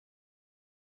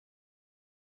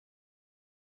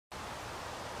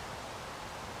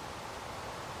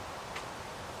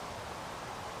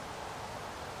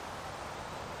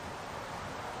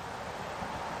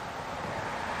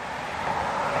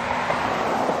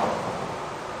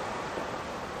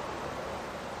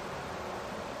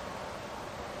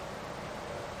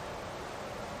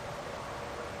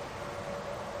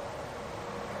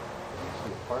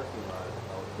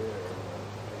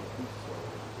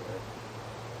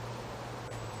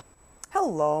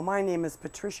Hello, my name is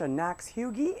Patricia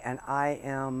Knox-Hughey, and I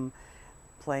am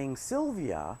playing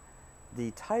Sylvia, the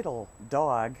title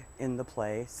dog in the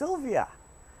play Sylvia.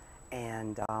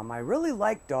 And I really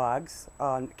like dogs,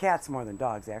 cats more than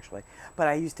dogs actually, but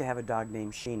I used to have a dog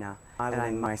named Sheena, and I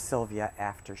named my Sylvia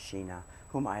after Sheena,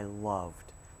 whom I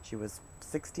loved. She was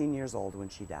 16 years old when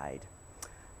she died.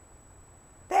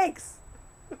 Thanks!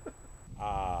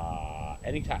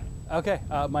 Anytime. Okay,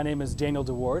 my name is Daniel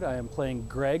DeWard. I am playing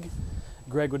Greg.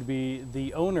 Greg would be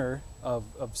the owner of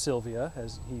Sylvia,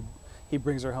 as he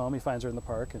brings her home. He finds her in the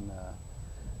park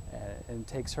and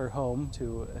takes her home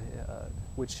to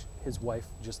which his wife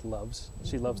just loves.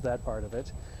 She loves that part of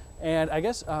it. And I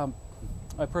guess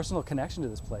my personal connection to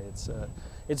this play,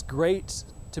 it's great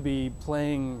to be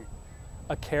playing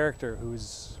a character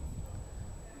who's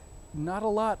not a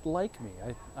lot like me.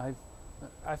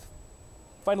 I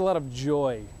find a lot of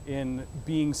joy in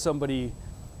being somebody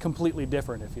completely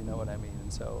different, if you know what I mean.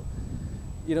 And so,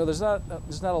 you know, there's not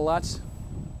a lot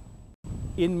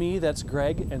in me that's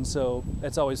Greg, and so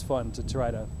it's always fun to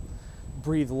try to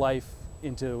breathe life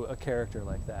into a character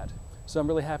like that. So I'm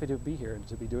really happy to be here and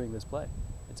to be doing this play.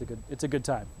 It's a good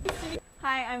time.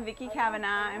 Hi, I'm Vicki Kavanaugh.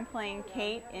 I'm playing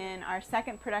Kate in our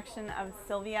second production of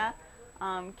Sylvia.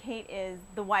 Kate is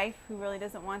the wife who really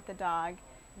doesn't want the dog,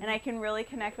 and I can really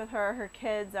connect with her. Her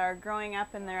kids are growing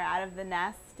up and they're out of the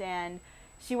nest, and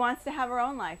she wants to have her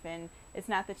own life, and it's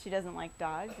not that she doesn't like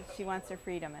dogs, she wants her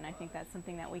freedom, and I think that's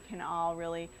something that we can all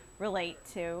really relate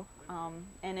to.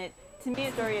 And to me,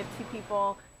 it's a story of two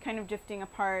people kind of drifting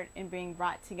apart and being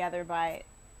brought together by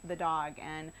the dog,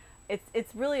 and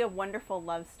it's really a wonderful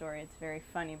love story. It's very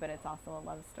funny, but it's also a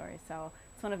love story, so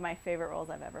it's one of my favorite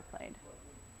roles I've ever played.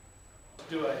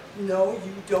 Do it. No,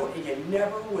 you don't, and you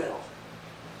never will.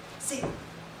 See,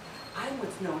 I'm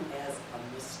what's known as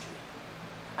a mystery.